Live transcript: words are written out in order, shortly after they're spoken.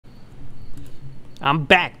I'm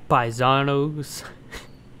back, paisanos.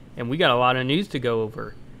 And we got a lot of news to go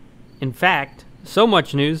over. In fact, so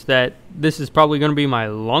much news that this is probably going to be my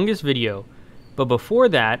longest video. But before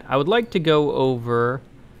that, I would like to go over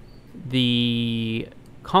the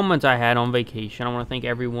comments I had on vacation. I want to thank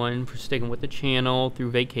everyone for sticking with the channel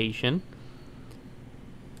through vacation.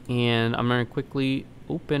 And I'm going to quickly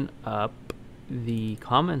open up the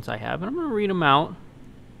comments I have, and I'm going to read them out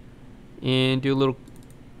and do a little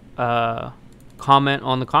comment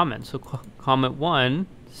on the comments. So comment 1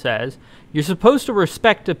 says, "You're supposed to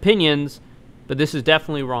respect opinions, but this is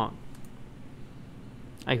definitely wrong."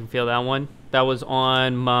 I can feel that one. That was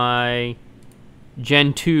on my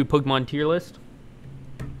Gen 2 Pokemon tier list.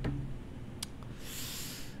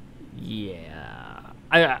 Yeah.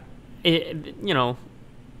 You know,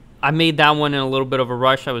 I made that one in a little bit of a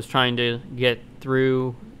rush. I was trying to get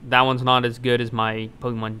through. That one's not as good as my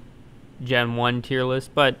Pokemon Gen 1 tier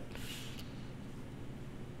list, but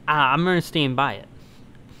I'm going to stand by it.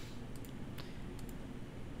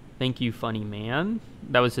 Thank you, funny man.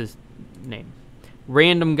 That was his name.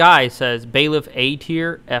 Random guy says, Bailiff A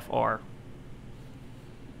tier, FR.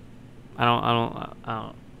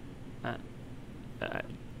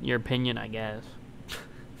 Your opinion, I guess.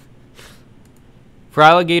 For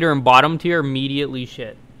Alligator and bottom tier, immediately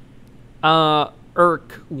shit.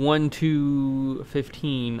 Irk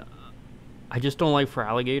 1215. I just don't like for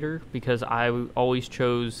Alligator because I always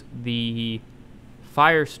chose the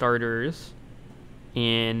fire starters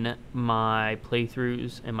in my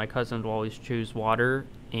playthroughs, and my cousins will always choose water,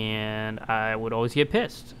 and I would always get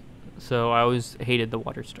pissed. So I always hated the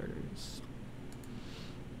water starters.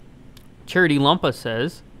 Charity Lumpa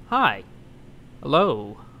says, "Hi.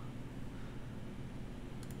 Hello.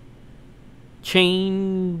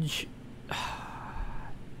 Change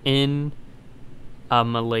in a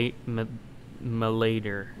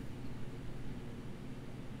Malater."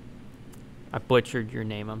 I butchered your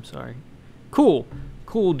name, I'm sorry. Cool.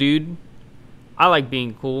 Cool, dude. I like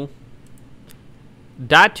being cool.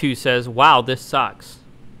 Datu says, "Wow, this sucks.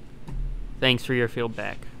 Thanks for your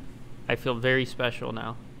feedback. I feel very special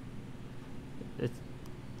now."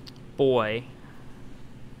 Boy.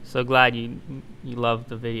 So glad you loved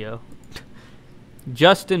the video.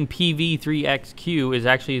 Justin PV3XQ is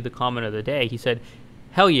actually the comment of the day. He said,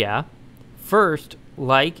 "Hell yeah. First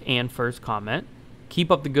like and first comment. Keep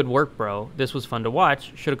up the good work, bro. This was fun to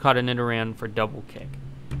watch. Should have caught an Nidoran for double kick."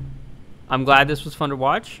 I'm glad this was fun to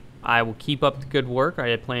watch. I will keep up the good work. I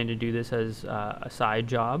had planned to do this as a side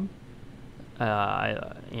job.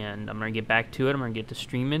 And I'm going to get back to it. I'm going to get to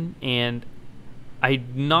streaming. And I'm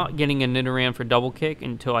not getting a Nidoran for double kick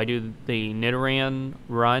until I do the Nidoran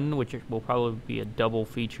run, which will probably be a double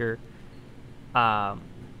feature.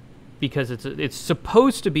 Because it's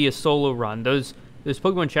supposed to be a solo run. Those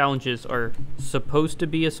Pokemon challenges are supposed to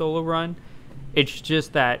be a solo run. It's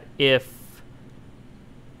just that if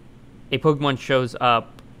a Pokemon shows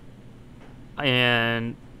up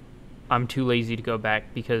and I'm too lazy to go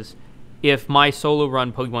back, because if my solo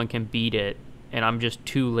run Pokemon can beat it and I'm just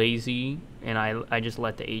too lazy and I just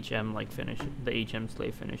let the HM finish it, the HM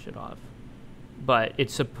slave finish it off. But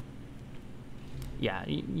it's yeah,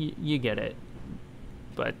 you get it.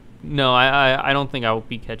 But no, I don't think I will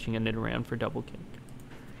be catching a Nidoran for double kick.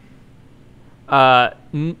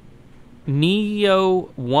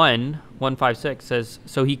 Neo1156 says,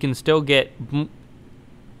 "So he can still get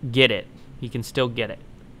it. He can still get it."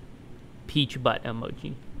 Peach butt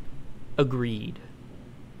emoji. Agreed.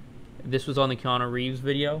 This was on the Keanu Reeves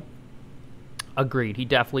video. Agreed. He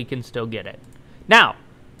definitely can still get it. Now,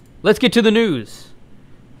 let's get to the news.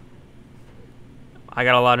 I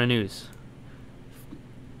got a lot of news.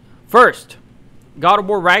 First, God of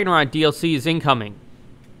War Ragnarok DLC is incoming.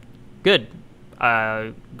 Good.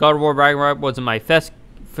 God of War Ragnarok wasn't my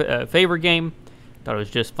favorite game. Thought it was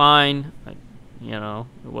just fine. You know,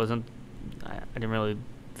 it wasn't. I didn't really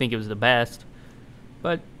think it was the best.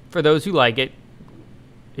 But for those who like it,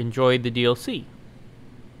 enjoyed the DLC.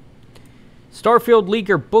 Starfield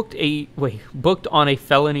leaker booked on a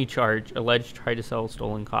felony charge, alleged to try to sell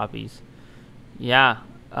stolen copies. Yeah,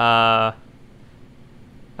 I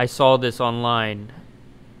saw this online.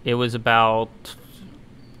 It was about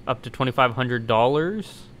up to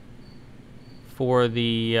 $2,500 for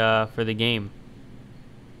the game.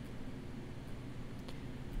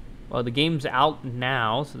 Well, the game's out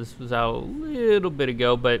now, so this was out a little bit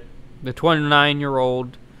ago, but the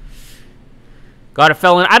 29-year-old got a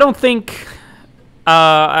felon. I don't think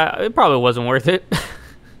it probably wasn't worth it.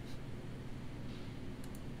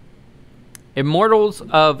 Immortals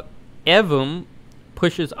of Evum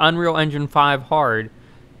pushes Unreal Engine 5 hard.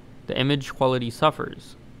 The image quality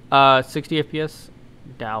suffers. 60 FPS?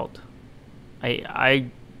 Doubt. I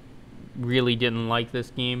really didn't like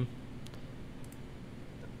this game.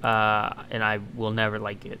 And I will never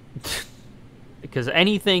like it. Because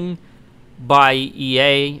anything by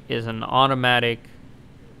EA is an automatic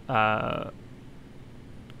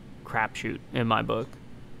crapshoot in my book.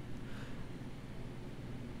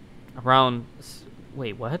 Around...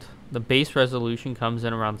 Wait, what? The base resolution comes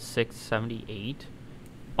in around 678?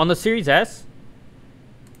 On the Series S?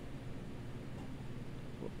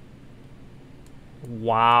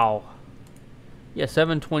 Wow. Yeah,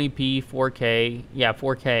 720p, 4K. Yeah,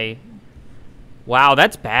 4K. Wow,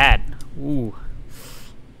 that's bad. Ooh.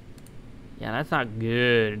 Yeah, that's not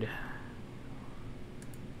good.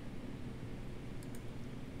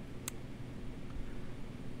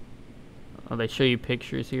 Oh, they show you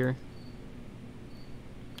pictures here.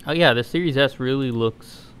 Oh yeah, the Series S really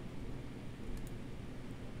looks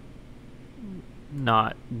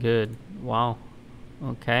not good. Wow.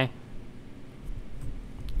 Okay.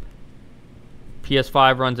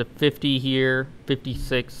 PS5 runs at 50 here,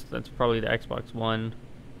 56. That's probably the Xbox One.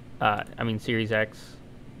 I mean Series X.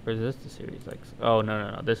 Or is this the Series X? Oh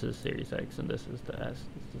no. This is Series X and this is the S.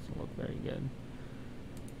 This doesn't look very good.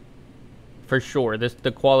 For sure,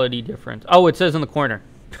 the quality difference. Oh, it says in the corner.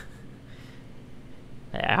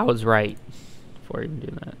 I was right before I even do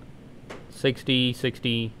that.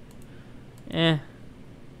 60. Could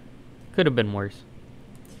have been worse.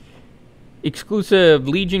 Exclusive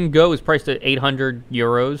Legion Go is priced at 800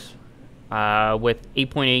 euros with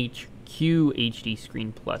 8.8 QHD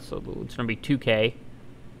screen plus. So it's going to be 2K.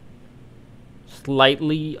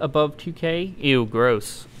 Slightly above 2K. Ew,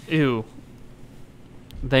 gross. Ew.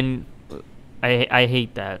 Then I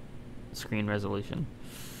hate that screen resolution.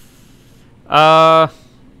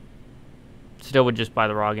 Still would just buy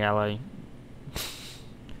the ROG Ally.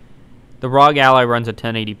 The ROG Ally runs at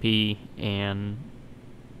 1080p and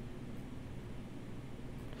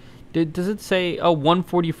does it say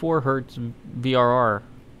 144 hertz VRR?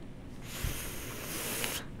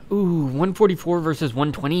 Ooh, 144 versus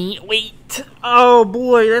 120. Wait. Oh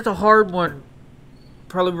boy, that's a hard one.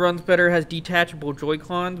 Probably runs better, has detachable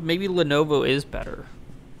Joy-Cons. Maybe Lenovo is better.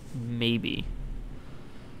 Maybe.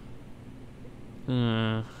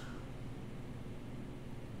 It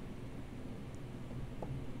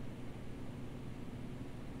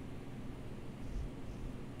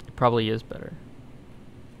probably is better.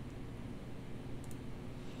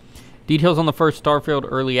 Details on the first Starfield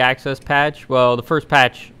early access patch. Well, the first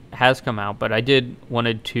patch has come out, but I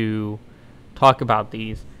wanted to talk about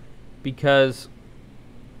these because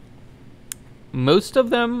most of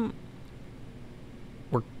them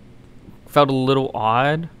felt a little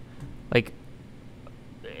odd. Like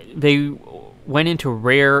they went into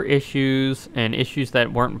rare issues and issues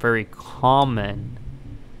that weren't very common,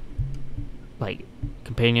 like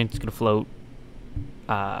companions gonna float,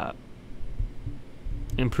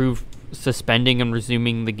 improve suspending and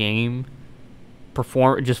resuming the game,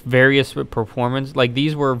 just various performance. Like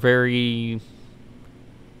these were very,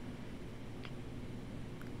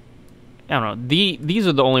 I don't know. These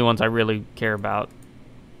are the only ones I really care about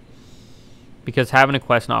because having a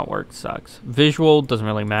quest not work sucks. Visual doesn't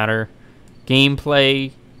really matter.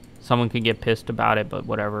 Gameplay, someone could get pissed about it, but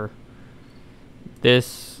whatever. The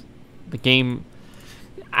game.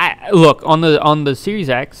 Look on the Series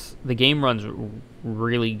X, the game runs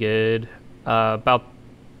really good. I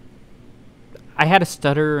had a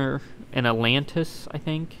stutter in Atlantis, I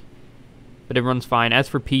think, but it runs fine. As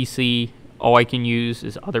for PC, all I can use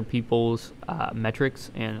is other people's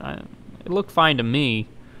metrics, and it looked fine to me.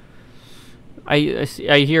 I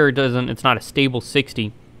hear it's not a stable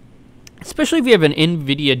 60, especially if you have an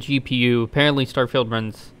NVIDIA GPU. Apparently, Starfield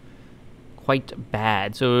runs quite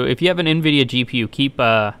bad. So if you have an NVIDIA GPU, keep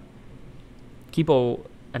an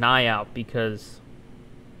eye out because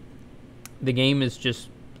the game is just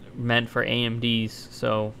meant for AMDs.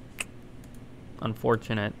 So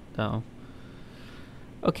unfortunate though.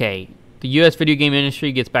 Okay, the U.S. video game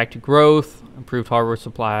industry gets back to growth, improved hardware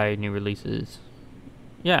supply, new releases.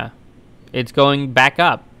 Yeah, it's going back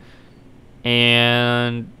up,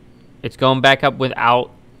 and it's going back up without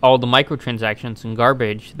all the microtransactions and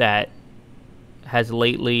garbage that has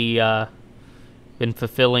lately been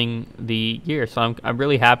fulfilling the year. So I'm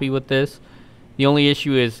really happy with this. The only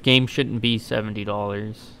issue is games shouldn't be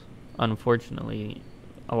 $70. Unfortunately,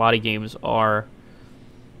 a lot of games are.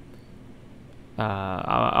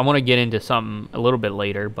 I want to get into something a little bit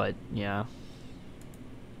later, but yeah.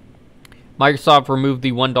 Microsoft removed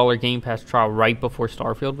the $1 Game Pass trial right before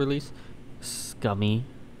Starfield release. Scummy.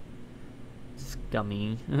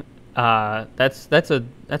 That's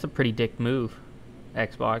a pretty dick move.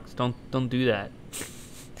 Xbox. Don't do that.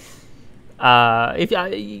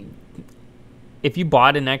 If you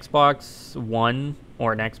bought an Xbox One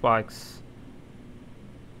or an Xbox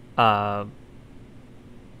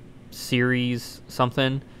Series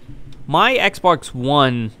something, my Xbox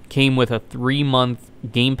One came with a 3-month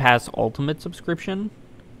Game Pass Ultimate subscription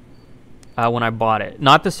when I bought it.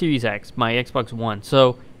 Not the Series X, my Xbox One.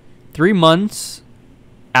 So 3 months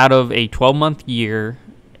out of a 12-month year,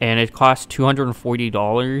 and it cost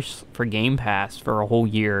 $240 for Game Pass for a whole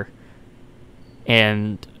year.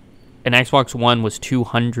 And an Xbox One was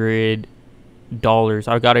 $200.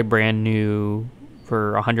 I got a brand new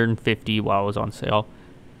for $150 while it was on sale.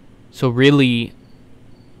 So really,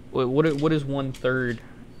 what is 1/3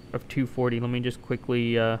 of $240? Let me just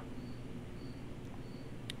quickly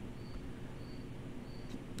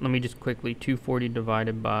 240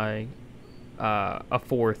 divided by a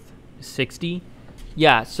fourth, 60.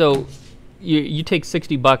 Yeah, so you take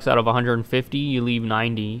 $60 out of 150, you leave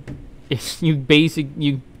 90. You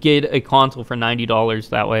get a console for $90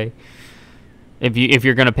 that way. If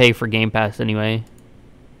you're gonna pay for Game Pass anyway.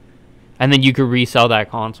 And then you could resell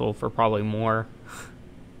that console for probably more.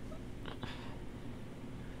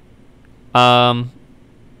 Analog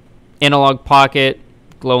Pocket,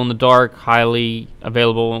 glow in the dark, highly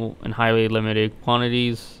available in highly limited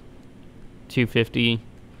quantities. $250.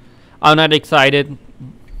 I'm not excited.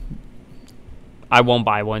 I won't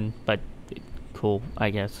buy one, but cool,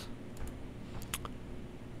 I guess.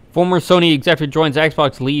 Former Sony executive joins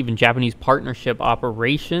Xbox leave in Japanese partnership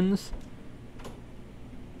operations.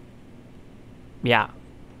 Yeah.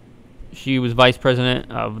 She was vice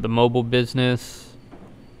president of the mobile business.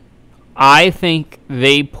 I think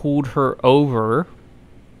they pulled her over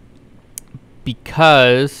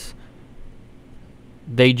because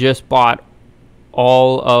they just bought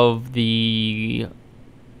all of the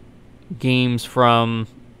games from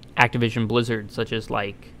Activision Blizzard, such as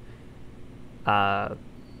like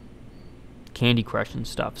Candy Crush and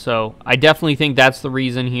stuff. So I definitely think that's the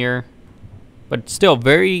reason here. But still,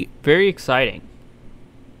 very, very exciting.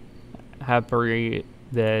 Happy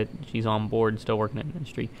that she's on board, still working in the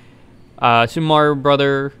industry. Super Mario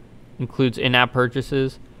Brother includes in-app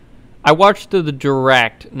purchases. I watched the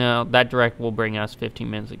Direct. Now, that Direct will bring us 15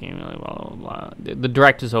 minutes of game. Blah, blah, blah. The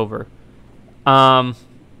Direct is over.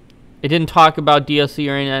 It didn't talk about DLC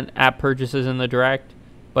or in-app purchases in the Direct,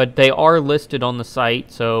 but they are listed on the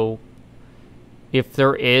site, so if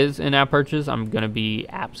there is an app purchase, I'm going to be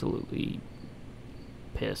absolutely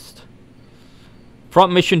pissed.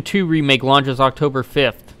 Front Mission 2 Remake launches October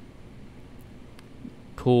 5th.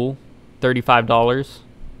 Cool. $35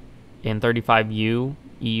 and $35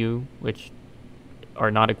 EU, which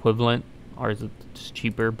are not equivalent. Ours is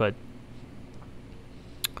cheaper, but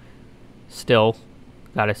still,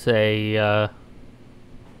 gotta say,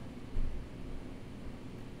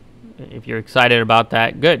 if you're excited about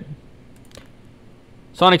that, good.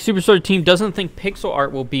 Sonic Superstore team doesn't think pixel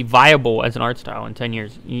art will be viable as an art style in 10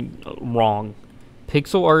 years. Wrong.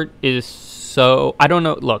 Pixel art is so... I don't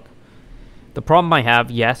know. Look, the problem I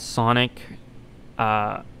have, yes, Sonic...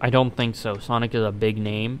 I don't think so. Sonic is a big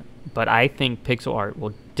name, but I think pixel art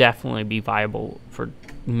will definitely be viable for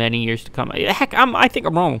many years to come. Heck, I think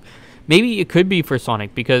I'm wrong. Maybe it could be for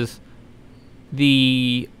Sonic because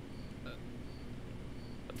the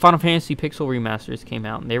Final Fantasy Pixel remasters came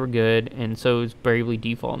out and they were good, and so is Bravely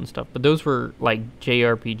Default and stuff. But those were like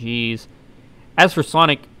JRPGs. As for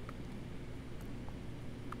Sonic,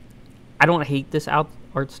 I don't hate this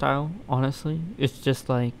art style, honestly. It's just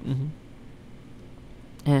like,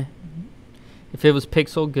 If it was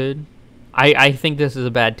pixel, good. I think this is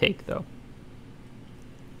a bad take, though.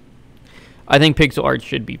 I think pixel art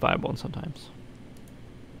should be viable sometimes.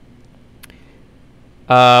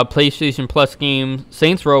 PlayStation Plus game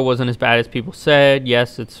Saints Row wasn't as bad as people said.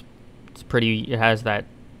 Yes, it's pretty. It has that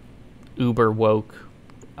uber woke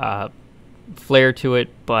flair to it,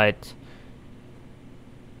 but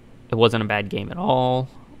it wasn't a bad game at all.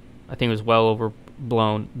 I think it was well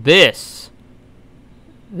overblown. This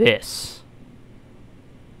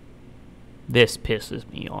pisses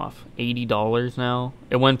me off. $80 now.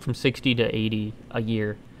 It went from $60 to $80 a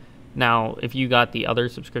year. Now, if you got the other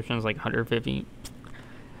subscriptions like $150,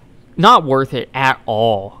 not worth it at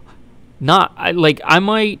all.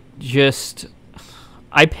 I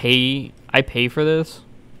pay for this.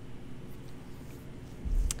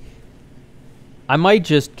 I might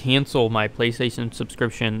just cancel my PlayStation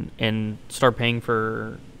subscription and start paying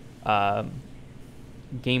for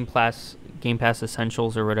Game Pass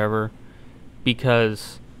Essentials or whatever,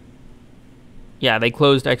 because they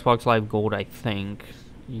closed Xbox Live Gold. I think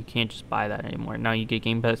you can't just buy that anymore. Now you get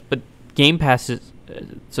Game Pass, but Game Pass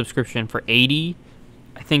subscription for $80,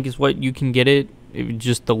 I think is what you can get it.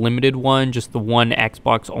 Just the limited one, just the one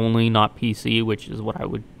Xbox only, not PC, which is what I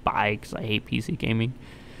would buy because I hate PC gaming.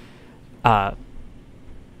 I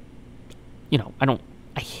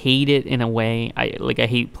hate it in a way. I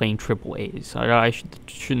hate playing AAAs. I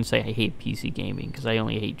shouldn't say I hate PC gaming because I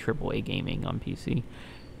only hate AAA gaming on PC.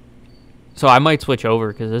 So I might switch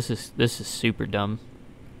over because this is super dumb.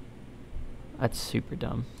 That's super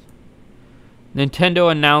dumb.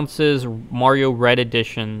 Nintendo announces Mario Red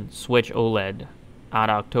Edition Switch OLED out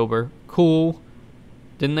of October. Cool.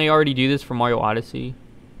 Didn't they already do this for Mario Odyssey?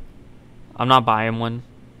 I'm not buying one.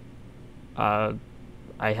 I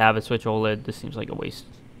have a Switch OLED. This seems like a waste.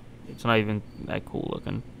 It's not even that cool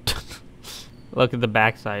looking. Look at the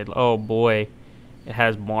backside. Oh boy. It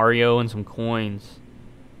has Mario and some coins.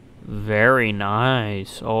 Very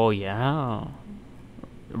nice. Oh yeah.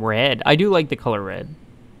 Red. I do like the color red.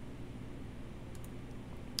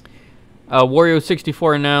 Wario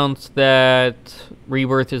 64 announced that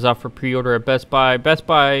Rebirth is up for pre-order at Best Buy. Best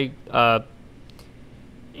Buy,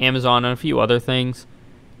 Amazon, and a few other things.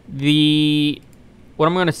 What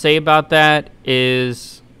I'm going to say about that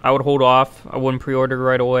is I would hold off. I wouldn't pre-order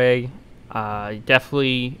right away.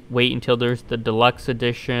 Definitely wait until there's the deluxe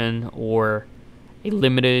edition or a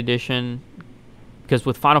limited edition. Because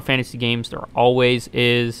with Final Fantasy games, there always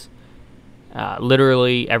is,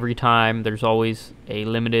 literally every time, there's always a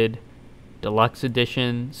limited deluxe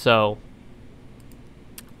edition. So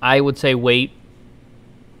I would say wait.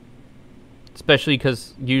 Especially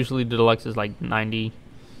because usually the deluxe is like $90.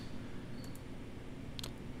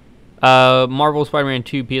 Marvel Spider-Man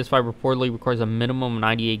 2 PS5 reportedly requires a minimum of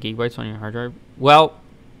 98 gigabytes on your hard drive. Well,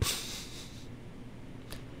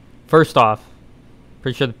 first off,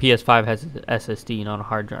 pretty sure the PS5 has an SSD, not a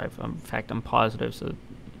hard drive. In fact, I'm positive, so,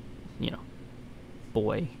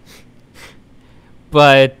 boy.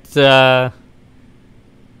 But,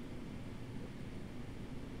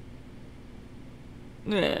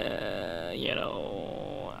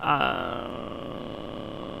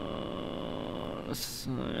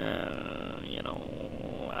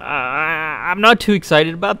 I'm not too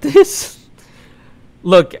excited about this.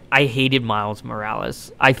 Look, I hated Miles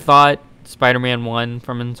Morales. I thought Spider-Man 1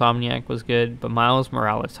 from Insomniac was good, but Miles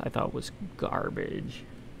Morales I thought was garbage.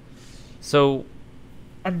 So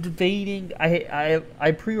I'm debating.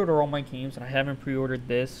 I pre-order all my games, and I haven't pre-ordered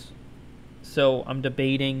this. So I'm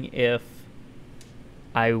debating if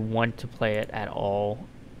I want to play it at all.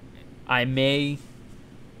 I may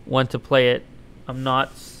want to play it. I'm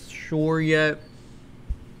not sure yet.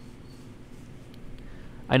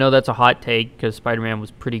 I know that's a hot take because Spider-Man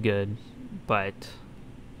was pretty good, but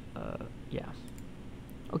yeah.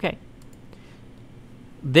 Okay.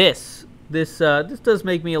 This does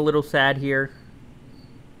make me a little sad here.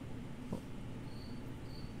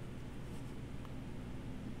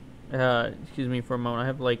 Excuse me for a moment. I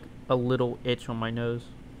have like a little itch on my nose.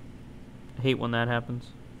 I hate when that happens.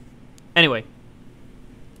 Anyway.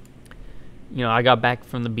 I got back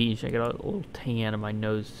from the beach. I got a little tan in my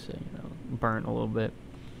nose, burnt a little bit.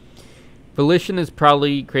 Volition has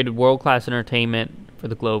proudly created world-class entertainment for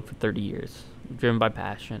the globe for 30 years. Driven by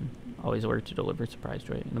passion, always worked to deliver surprise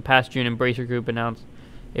joy. In the past June, Embracer Group announced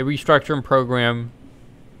a restructuring program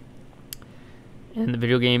in the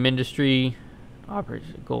video game industry.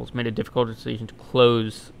 Operating goals made a difficult decision to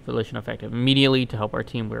close Volition effective immediately to help our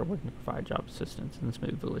team. We're working to provide job assistance in the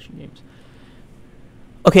smooth Volition games.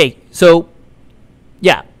 Okay, so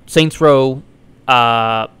yeah, Saints Row,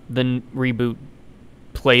 the reboot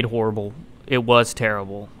played horrible. It was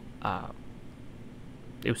terrible.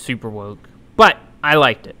 It was super woke, but I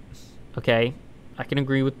liked it. Okay, I can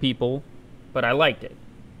agree with people, but I liked it.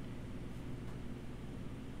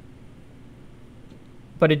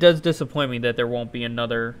 But it does disappoint me that there won't be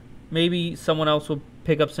another. Maybe someone else will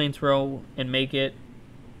pick up Saints Row and make it.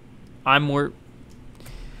 I'm more.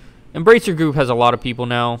 Embracer Group has a lot of people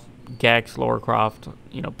now. Gex, Lara Croft,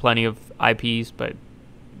 plenty of IPs, but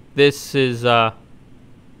this is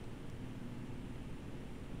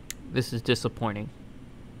disappointing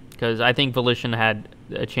because I think Volition had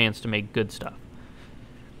a chance to make good stuff.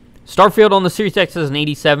 Starfield on the Series X has an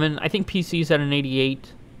 87. I think PC's at an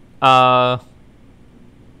 88.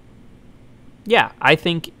 Yeah, I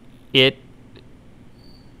think it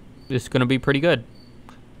is going to be pretty good.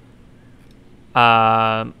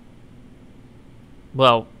 Well,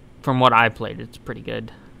 from what I played, it's pretty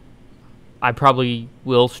good. I probably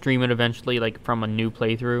will stream it eventually, like from a new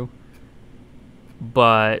playthrough.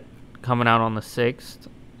 But coming out on the 6th,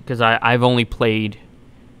 because I've only played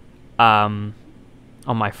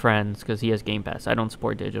on my friends because he has Game Pass. I don't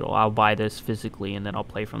support digital. I'll buy this physically and then I'll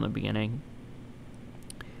play from the beginning.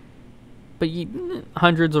 But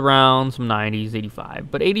hundreds around, some 90s, 85.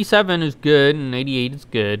 But 87 is good and 88 is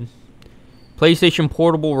good. PlayStation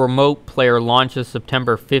Portable Remote Player launches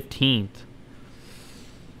September 15th.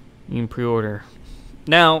 You can pre-order.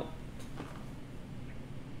 Now,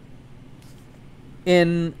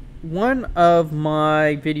 in one of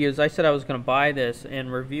my videos, I said I was going to buy this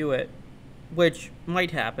and review it, which might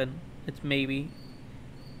happen. It's maybe.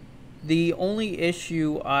 The only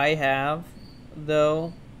issue I have,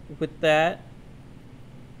 though, with that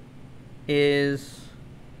is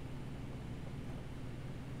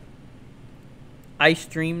I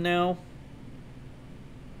stream now,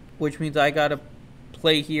 which means I gotta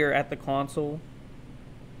play here at the console.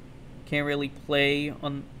 Can't really play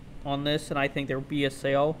on this, and I think there will be a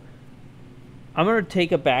sale. I'm gonna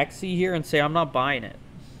take a backseat here and say I'm not buying it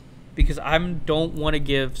because I don't want to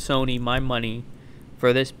give Sony my money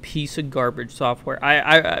for this piece of garbage software.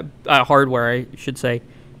 Hardware, I should say.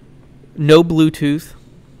 No Bluetooth.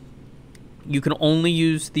 You can only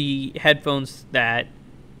use the headphones that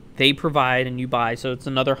they provide and you buy. So it's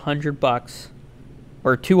another $100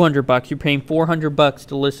 or $200. You're paying $400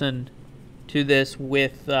 to listen to this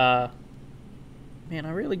with. Man, I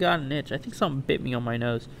really got an itch. I think something bit me on my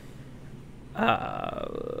nose.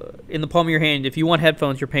 In the palm of your hand. If you want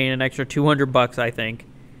headphones, you're paying an extra $200. I think.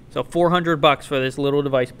 So $400 for this little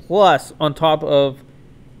device. Plus, on top of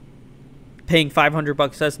paying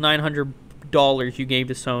 $500, that's $900 you gave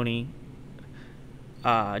to Sony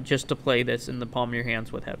just to play this in the palm of your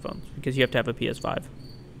hands with headphones because you have to have a PS5.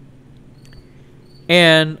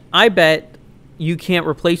 And I bet you can't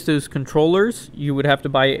replace those controllers. You would have to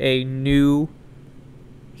buy a new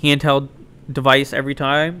handheld device every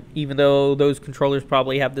time, even though those controllers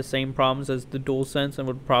probably have the same problems as the DualSense and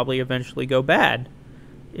would probably eventually go bad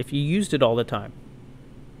if you used it all the time.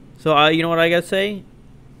 So, you know what I gotta say?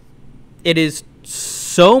 It is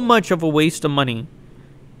so much of a waste of money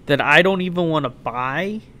that I don't even want to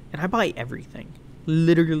buy. And I buy everything.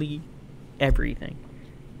 Literally everything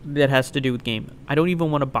that has to do with game. I don't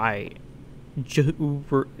even want to buy. I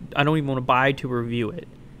don't even want to buy to review it.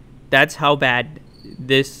 That's how bad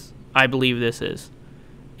I believe this is.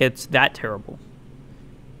 It's that terrible.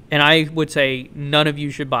 And I would say none of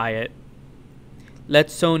you should buy it. Let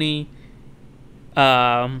Sony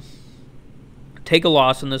take a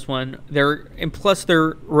loss on this one. Plus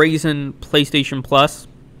they're raising PlayStation Plus,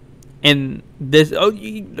 and this. Oh,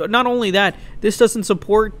 not only that, this doesn't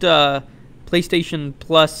support PlayStation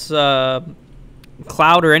Plus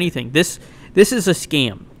cloud or anything. This is a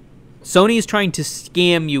scam. Sony is trying to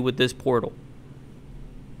scam you with this portal.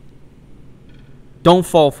 Don't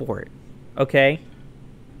fall for it, okay?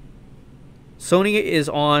 Sony is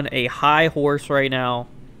on a high horse right now,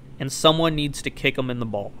 and someone needs to kick them in the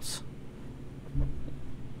balls.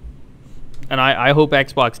 And I hope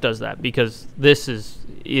Xbox does that because this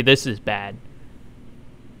is bad.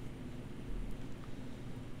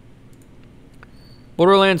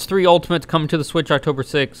 Borderlands 3 Ultimate's coming to the Switch October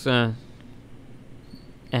 6th.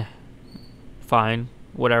 Fine,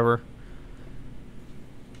 whatever.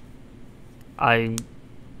 I'm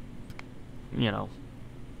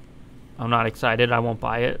not excited. I won't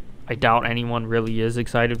buy it. I doubt anyone really is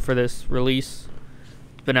excited for this release.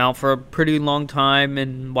 It's been out for a pretty long time,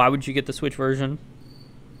 and why would you get the Switch version?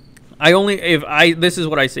 This is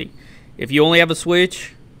what I see. If you only have a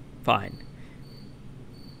Switch, fine.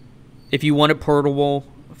 If you want it portable,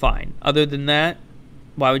 fine. Other than that,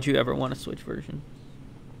 why would you ever want a Switch version?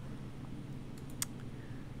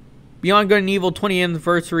 Beyond Good and Evil 20th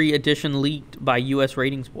Anniversary Edition leaked by U.S.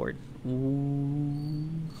 Ratings Board. Ooh.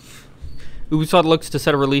 Ubisoft looks to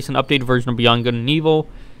set a release an updated version of Beyond Good and Evil.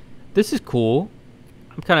 This is cool.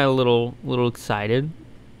 I'm kind of a little excited.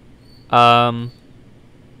 Definitely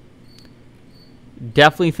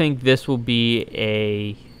think this will be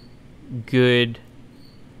a good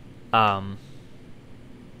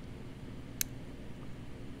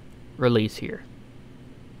release here.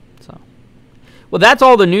 Well, that's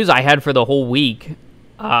all the news I had for the whole week.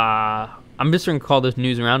 I'm just going to call this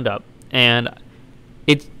news roundup. And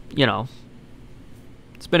it's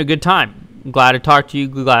been a good time. I'm glad to talk to you.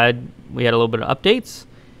 Glad we had a little bit of updates.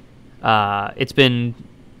 It's been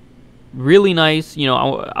really nice.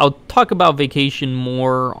 I'll talk about vacation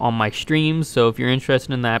more on my streams. So if you're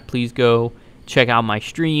interested in that, please go check out my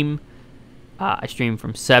stream. I stream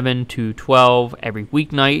from 7 to 12 every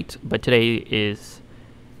weeknight. But today is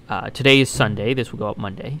Sunday. This will go up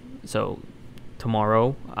Monday. So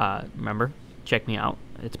tomorrow, remember, check me out.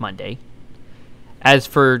 It's Monday. As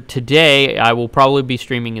for today, I will probably be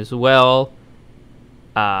streaming as well.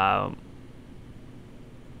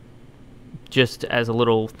 Just as a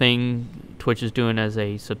little thing, Twitch is doing as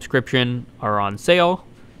a subscription are on sale.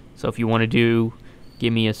 So if you want to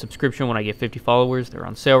give me a subscription when I get 50 followers, they're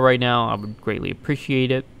on sale right now. I would greatly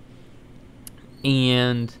appreciate it.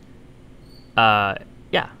 And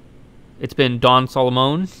yeah, it's been Don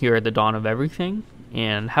Solomon here at the Dawn of Everything,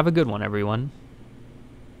 and have a good one, everyone.